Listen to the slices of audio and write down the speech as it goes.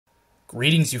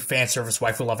Greetings, you fan service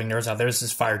waifu-loving nerds out there. This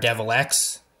is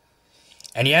FireDevilX.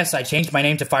 And yes, I changed my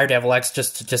name to FireDevilX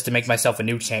just to make myself a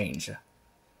new change.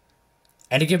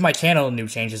 And to give my channel a new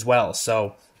change as well.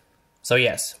 So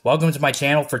yes, welcome to my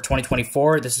channel for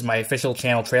 2024. This is my official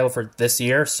channel trailer for this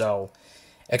year, so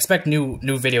expect new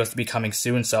videos to be coming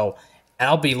soon. So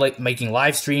I'll be making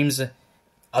live streams,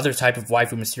 other type of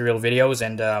waifu material videos,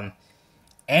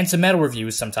 and some metal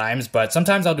reviews sometimes, but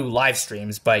sometimes I'll do live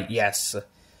streams, but yes.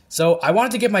 So I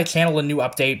wanted to give my channel a new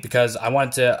update because I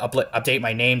wanted to update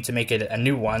my name to make it a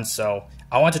new one, so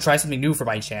I want to try something new for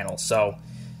my channel. So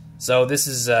this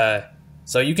is,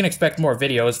 so you can expect more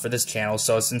videos for this channel,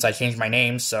 so since I changed my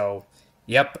name, so,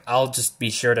 yep, I'll be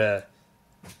sure to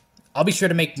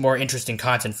make more interesting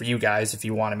content for you guys if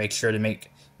you want to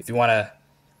if you want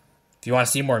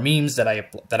to see more memes that I've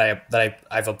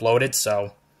uploaded.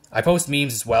 So I post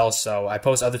memes as well, so I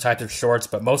post other types of shorts,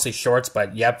 but mostly shorts,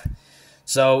 but yep.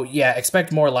 So yeah,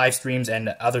 expect more live streams and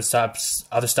other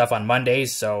stuff on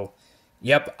Mondays. So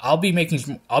yep, I'll be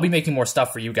making more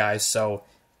stuff for you guys. So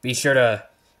be sure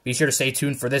to stay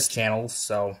tuned for this channel.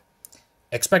 So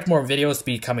expect more videos to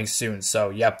be coming soon. So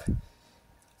yep.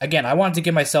 Again, I wanted to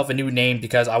give myself a new name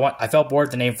because I felt bored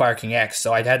with the name FireKingX,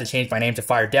 so I had to change my name to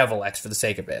FireDevilX for the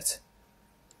sake of it.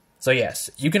 So yes,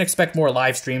 you can expect more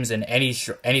live streams and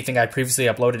anything I previously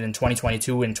uploaded in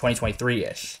 2022 and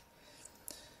 2023-ish.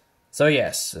 So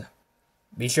yes,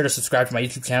 be sure to subscribe to my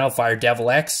YouTube channel,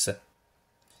 FireDevilX,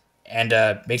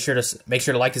 and make sure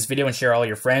to like this video and share all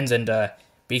your friends, and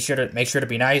make sure to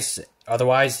be nice.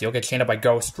 Otherwise, you'll get chained up by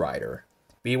Ghost Rider.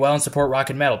 Be well and support rock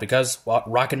and metal because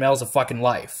rock and metal is a fucking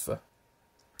life.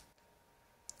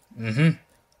 And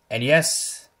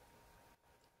yes.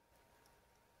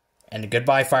 And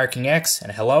goodbye, FireKingX,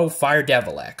 and hello,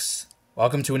 FireDevilX.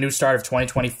 Welcome to a new start of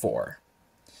 2024.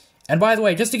 And by the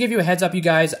way, just to give you a heads up, you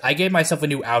guys, I gave myself a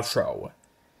new outro.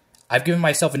 I've given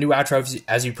myself a new outro,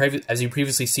 as you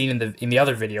previously seen in the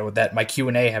other video that my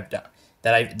Q&A have done,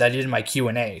 that I did in my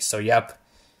Q&A. So yep.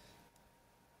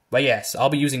 But yes, I'll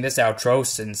be using this outro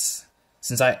since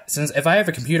if I have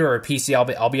a computer or a PC,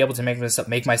 I'll be able to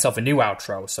make myself a new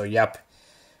outro. So yep.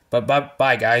 But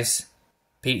bye guys,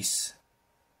 peace.